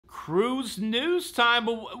Cruise news time.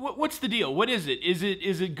 But what's the deal? What is it? Is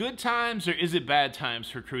it good times or is it bad times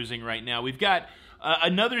for cruising right now? We've got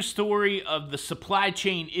another story of the supply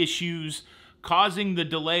chain issues causing the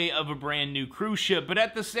delay of a brand new cruise ship. But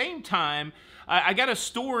at the same time, I got a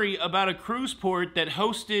story about a cruise port that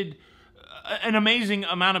hosted an amazing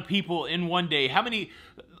amount of people in one day. How many?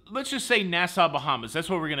 Let's just say Nassau, Bahamas. That's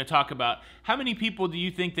what we're going to talk about. How many people do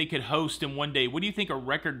you think they could host in one day? What do you think a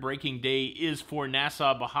record-breaking day is for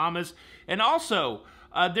Nassau, Bahamas? And also,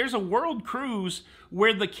 there's a world cruise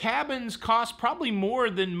where the cabins cost probably more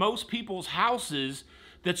than most people's houses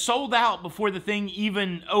that sold out before the thing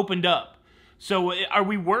even opened up. So are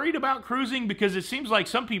we worried about cruising? Because it seems like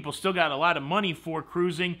some people still got a lot of money for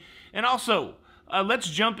cruising. And also, let's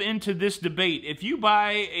jump into this debate. If you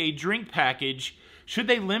buy a drink package, should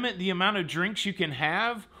they limit the amount of drinks you can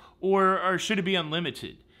have, or should it be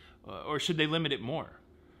unlimited? Or should they limit it more?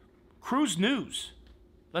 Cruise news.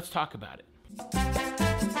 Let's talk about it.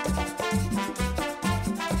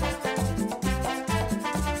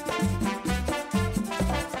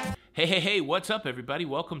 Hey, what's up, everybody?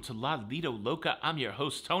 Welcome to Lido, Loca. I'm your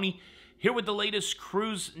host, Tony, here with the latest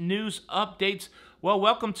cruise news updates. Well,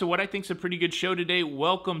 welcome to what I think is a pretty good show today.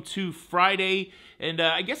 Welcome to Friday, and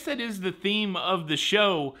I guess that is the theme of the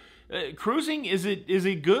show. Cruising, is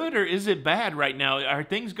it good or is it bad right now? Are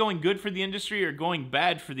things going good for the industry or going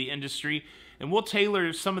bad for the industry? And we'll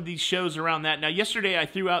tailor some of these shows around that. Now, yesterday I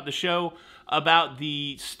threw out the show about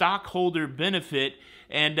the stockholder benefit,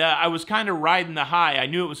 and I was kind of riding the high. I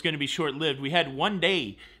knew it was going to be short-lived. We had one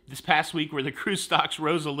day this past week where the cruise stocks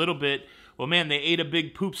rose a little bit. Well, man, they ate a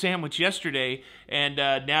big poop sandwich yesterday, and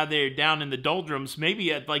now they're down in the doldrums,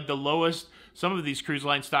 maybe at like the lowest some of these cruise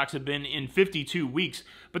line stocks have been in 52 weeks.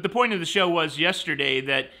 But the point of the show was yesterday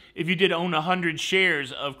that if you did own 100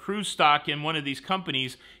 shares of cruise stock in one of these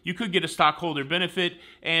companies, you could get a stockholder benefit,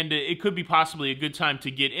 and it could be possibly a good time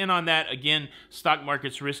to get in on that. Again, stock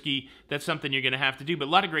market's risky. That's something you're going to have to do. But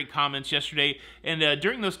a lot of great comments yesterday, and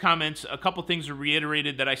during those comments, a couple things were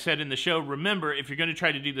reiterated that I said in the show. Remember, if you're going to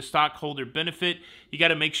try to do the stockholder benefit, you got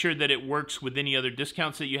to make sure that it works with any other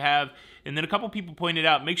discounts that you have. And then a couple people pointed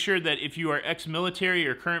out, make sure that if you are ex-military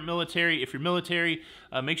or current military, if you're military,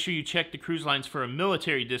 make sure you check the cruise lines for a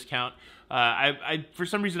military discount. For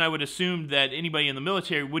some reason, I would assume that anybody in the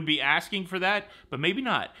military would be asking for that, but maybe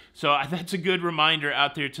not. So that's a good reminder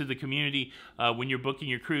out there to the community when you're booking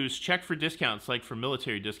your cruise. Check for discounts, like for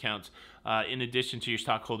military discounts, in addition to your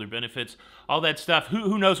stockholder benefits, all that stuff.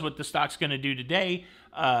 Who knows what the stock's going to do today?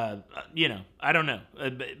 You know, I don't know,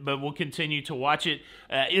 but we'll continue to watch it.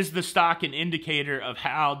 Is the stock an indicator of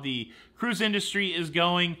how the cruise industry is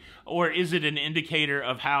going, or is it an indicator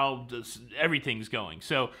of how everything's going?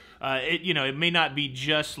 So, it may not be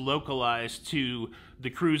just localized to the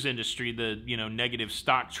cruise industry, the negative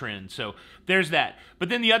stock trend. So there's that. But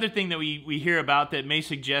then the other thing that we hear about that may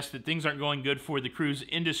suggest that things aren't going good for the cruise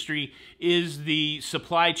industry is the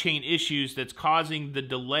supply chain issues that's causing the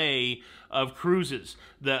delay of cruises,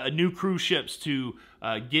 the new cruise ships to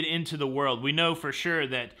get into the world. We know for sure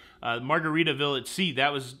that Margaritaville at Sea,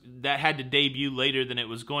 that had to debut later than it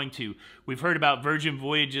was going to. We've heard about Virgin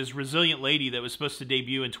Voyage's Resilient Lady that was supposed to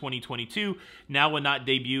debut in 2022, now will not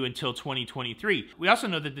debut until 2023. We also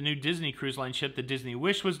know that the new Disney Cruise Line ship, the Disney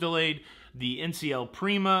Wish, was delayed, the NCL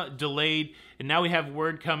Prima delayed, and now we have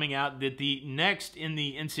word coming out that the next in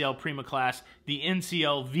the NCL Prima class, the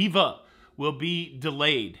NCL Viva, will be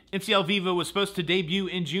delayed. NCL Viva was supposed to debut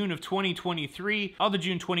in June of 2023. All the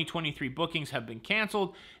June 2023 bookings have been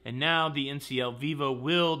canceled, and now the NCL Viva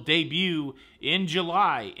will debut in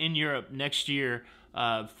July in Europe next year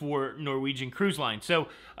for Norwegian Cruise Line. So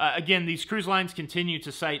again, these cruise lines continue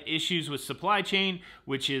to cite issues with supply chain,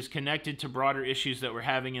 which is connected to broader issues that we're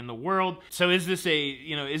having in the world. So is this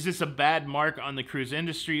a bad mark on the cruise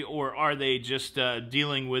industry, or are they just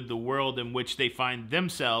dealing with the world in which they find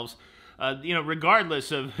themselves?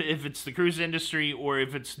 Regardless of if it's the cruise industry or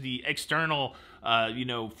if it's the external,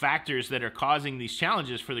 factors that are causing these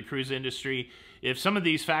challenges for the cruise industry, if some of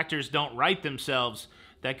these factors don't right themselves,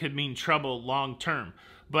 that could mean trouble long term.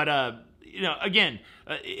 But, again,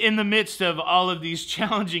 in the midst of all of these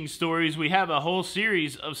challenging stories, we have a whole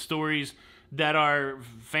series of stories that are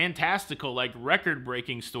fantastical, like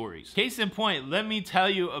record-breaking stories. Case in point, let me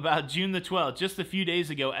tell you about June the 12th, just a few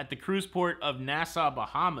days ago at the cruise port of Nassau,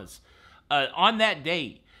 Bahamas. On that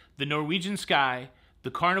day, the Norwegian Sky,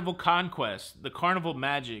 the Carnival Conquest, the Carnival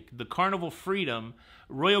Magic, the Carnival Freedom,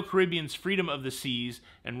 Royal Caribbean's Freedom of the Seas,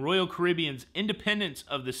 and Royal Caribbean's Independence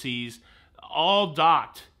of the Seas all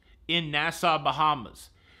docked in Nassau,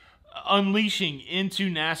 Bahamas, unleashing into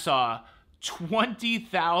Nassau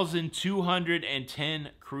 20,210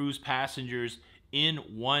 cruise passengers in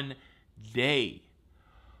one day.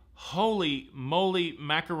 Holy moly,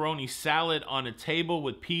 macaroni salad on a table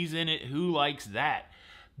with peas in it. Who likes that?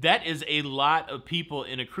 That is a lot of people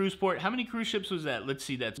in a cruise port. How many cruise ships was that? Let's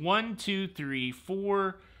see. That's 1, 2, 3,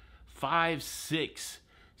 4, 5, 6.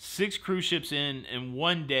 6 cruise ships in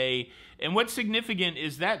one day. And what's significant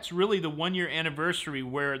is that's really the 1-year anniversary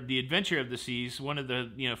where the Adventure of the Seas, one of the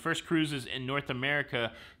first cruises in North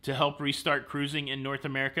America to help restart cruising in North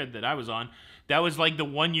America that I was on, that was like the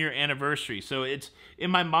 1-year anniversary. So it's in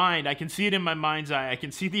my mind, I can see it in my mind's eye. I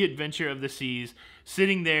can see the Adventure of the Seas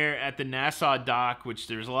sitting there at the Nassau dock, which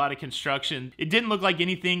there's a lot of construction. It didn't look like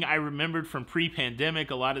anything I remembered from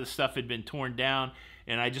pre-pandemic. A lot of the stuff had been torn down.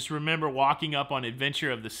 And I just remember walking up on Adventure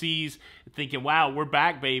of the Seas thinking, wow, we're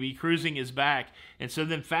back, baby. Cruising is back. And so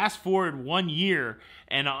then fast forward 1 year,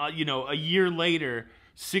 and a year later,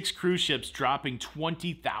 6 cruise ships dropping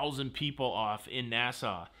 20,000 people off in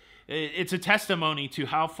Nassau. It's a testimony to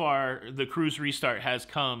how far the cruise restart has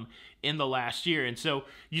come in the last year. And so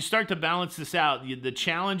you start to balance this out, the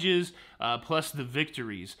challenges plus the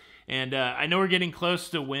victories. And I know we're getting close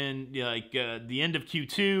to when the end of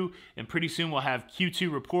Q2, and pretty soon we'll have Q2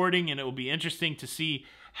 reporting, and it will be interesting to see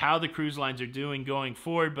how the cruise lines are doing going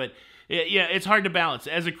forward. But yeah, it's hard to balance.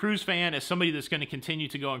 As a cruise fan, as somebody that's going to continue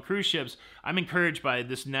to go on cruise ships, I'm encouraged by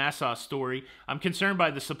this Nassau story. I'm concerned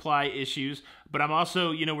by the supply issues, but I'm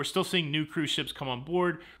also, we're still seeing new cruise ships come on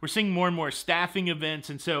board. We're seeing more and more staffing events,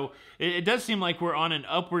 and so it does seem like we're on an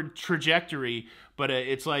upward trajectory, but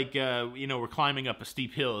it's like, we're climbing up a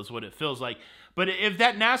steep hill is what it feels like. But if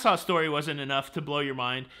that Nassau story wasn't enough to blow your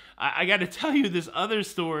mind, I got to tell you this other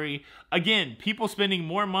story. Again, people spending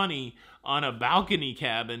more money on a balcony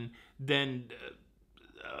cabin than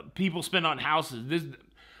people spend on houses.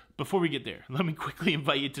 Before we get there, let me quickly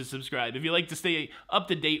invite you to subscribe. If you like to stay up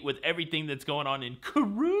to date with everything that's going on in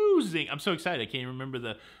cruising, I'm so excited. I can't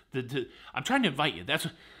remember I'm trying to invite you. That's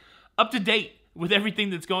up to date with everything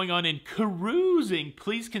that's going on in cruising.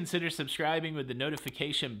 Please consider subscribing with the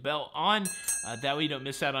notification bell on. That way you don't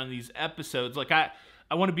miss out on these episodes. Like I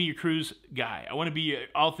want to be your cruise guy. I want to be your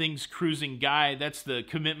all things cruising guy. That's the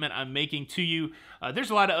commitment I'm making to you. There's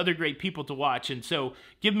a lot of other great people to watch, and so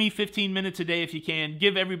give me 15 minutes a day if you can.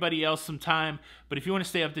 Give everybody else some time, but if you want to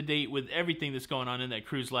stay up to date with everything that's going on in that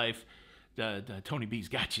cruise life, Tony B's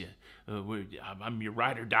got you. I'm your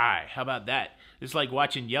ride or die. How about that? It's like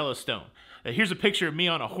watching Yellowstone. Here's a picture of me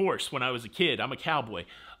on a horse when I was a kid. I'm a cowboy.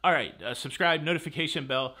 All right, subscribe, notification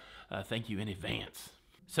bell. Thank you in advance.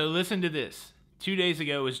 So listen to this. 2 days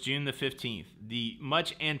ago was June the 15th, the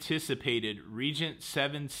much anticipated Regent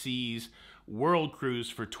 7 Seas World Cruise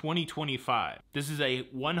for 2025. This is a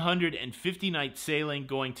 150-night sailing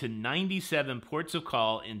going to 97 ports of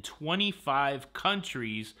call in 25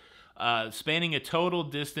 countries, spanning a total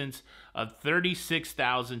distance of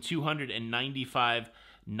 36,295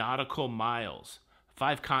 nautical miles.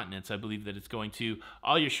 5 continents, I believe that it's going to.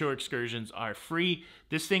 All your shore excursions are free.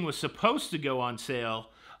 This thing was supposed to go on sale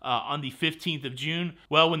on the 15th of June.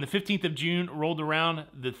 Well, when the 15th of June rolled around,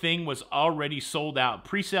 the thing was already sold out.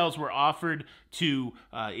 Pre-sales were offered to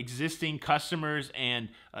existing customers and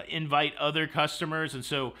invite other customers, and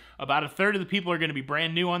so about a third of the people are going to be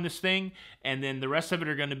brand new on this thing, and then the rest of it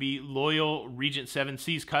are going to be loyal Regent 7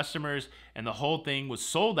 Seas customers, and the whole thing was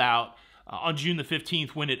sold out on June the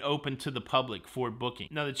 15th when it opened to the public for booking.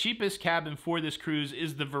 Now, the cheapest cabin for this cruise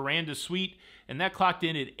is the Veranda Suite, and that clocked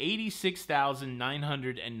in at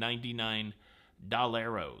 $86,999.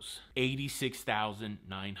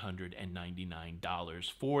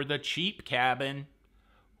 $86,999 for the cheap cabin.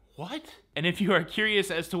 What? And if you are curious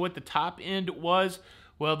as to what the top end was,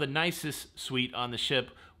 well, the nicest suite on the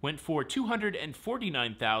ship went for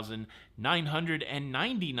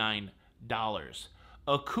 $249,999.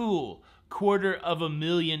 A cool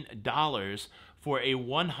 $250,000 for a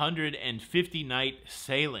 150-night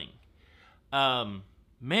sailing.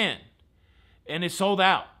 Man, and it's sold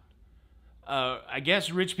out. I guess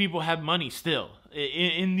rich people have money still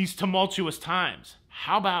in these tumultuous times.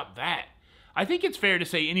 How about that? I think it's fair to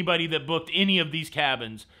say anybody that booked any of these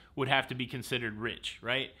cabins would have to be considered rich,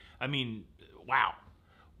 right? I mean, wow.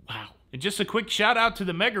 And just a quick shout out to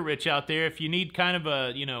the mega rich out there. If you need kind of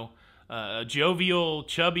a, a jovial,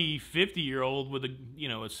 chubby 50-year-old with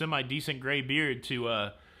a semi-decent gray beard to,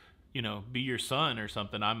 be your son or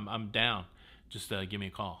something, I'm down. Just give me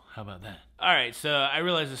a call. How about that? All right, so I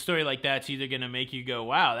realize a story like that's either going to make you go,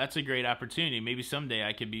 wow, that's a great opportunity. Maybe someday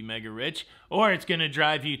I could be mega rich, or it's going to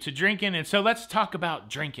drive you to drinking. And so let's talk about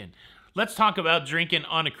drinking. Let's talk about drinking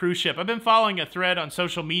on a cruise ship. I've been following a thread on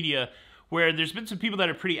social media where there's been some people that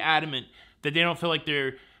are pretty adamant that they don't feel like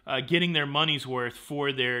they're getting their money's worth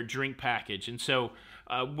for their drink package. And so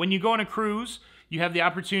when you go on a cruise, you have the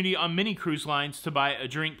opportunity on many cruise lines to buy a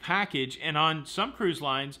drink package. And on some cruise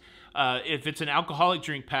lines, if it's an alcoholic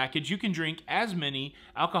drink package, you can drink as many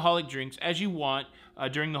alcoholic drinks as you want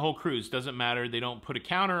during the whole cruise. Doesn't matter. They don't put a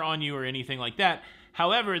counter on you or anything like that.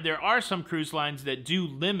 However, there are some cruise lines that do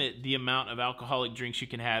limit the amount of alcoholic drinks you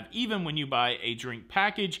can have, even when you buy a drink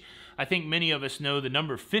package. I think many of us know the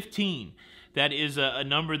number 15. That is a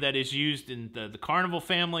number that is used in the Carnival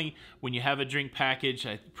family. When you have a drink package,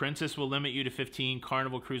 Princess will limit you to 15,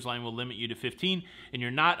 Carnival Cruise Line will limit you to 15, and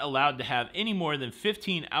you're not allowed to have any more than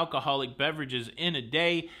 15 alcoholic beverages in a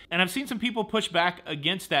day. And I've seen some people push back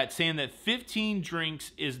against that, saying that 15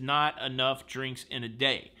 drinks is not enough drinks in a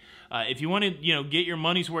day. If you want to, get your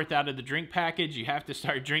money's worth out of the drink package, you have to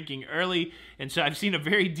start drinking early. And so I've seen a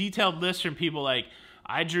very detailed list from people like,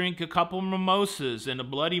 I drink a couple mimosas and a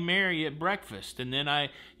Bloody Mary at breakfast, and then I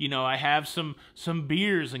have some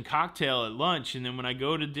beers and cocktail at lunch, and then when I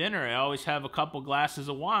go to dinner, I always have a couple glasses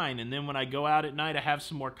of wine, and then when I go out at night, I have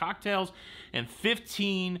some more cocktails. And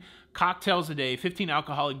 15 cocktails a day, 15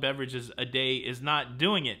 alcoholic beverages a day is not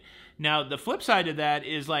doing it. Now, the flip side of that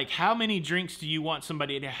is, like, how many drinks do you want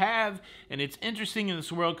somebody to have? And it's interesting in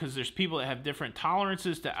this world because there's people that have different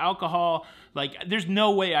tolerances to alcohol. Like, there's no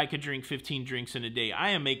way I could drink 15 drinks in a day. I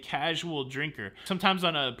am a casual drinker. Sometimes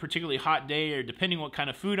on a particularly hot day, or depending what kind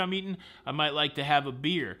of food I'm eating, I might like to have a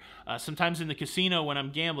beer. Sometimes in the casino when I'm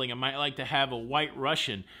gambling, I might like to have a White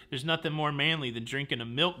Russian. There's nothing more manly than drinking a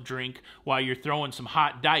milk drink while you're throwing some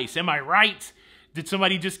hot dice. Am I right? Did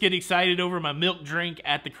somebody just get excited over my milk drink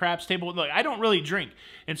at the craps table? Look, I don't really drink.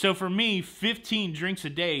 And so for me, 15 drinks a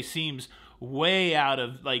day seems way out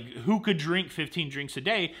of, like, who could drink 15 drinks a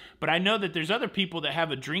day? But I know that there's other people that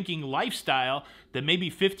have a drinking lifestyle that maybe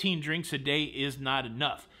 15 drinks a day is not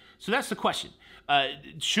enough. So that's the question.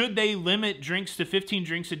 Should they limit drinks to 15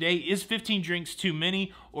 drinks a day? Is 15 drinks too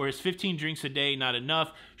many, or is 15 drinks a day not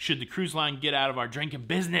enough? Should the cruise line get out of our drinking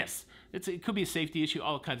business? It could be a safety issue,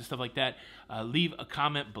 all kinds of stuff like that. Leave a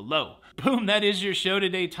comment below. Boom, that is your show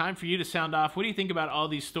today. Time for you to sound off. What do you think about all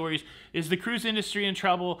these stories? Is the cruise industry in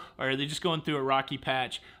trouble, or are they just going through a rocky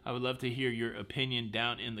patch? I would love to hear your opinion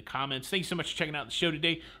down in the comments. Thank you so much for checking out the show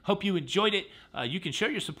today. Hope you enjoyed it. You can show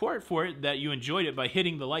your support for it, that you enjoyed it, by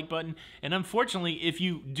hitting the like button. And unfortunately, if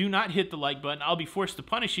you do not hit the like button, I'll be forced to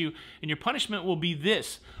punish you. And your punishment will be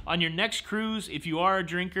this. On your next cruise, if you are a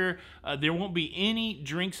drinker, there won't be any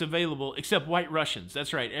drinks available except White Russians.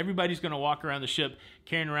 That's right. Everybody's going to walk around the ship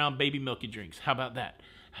carrying around baby milky drinks. How about that?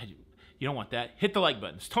 You don't want that. Hit the like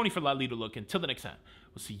button. It's Tony for Lido Loca. Until the next time,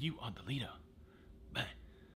 we'll see you on the Lido.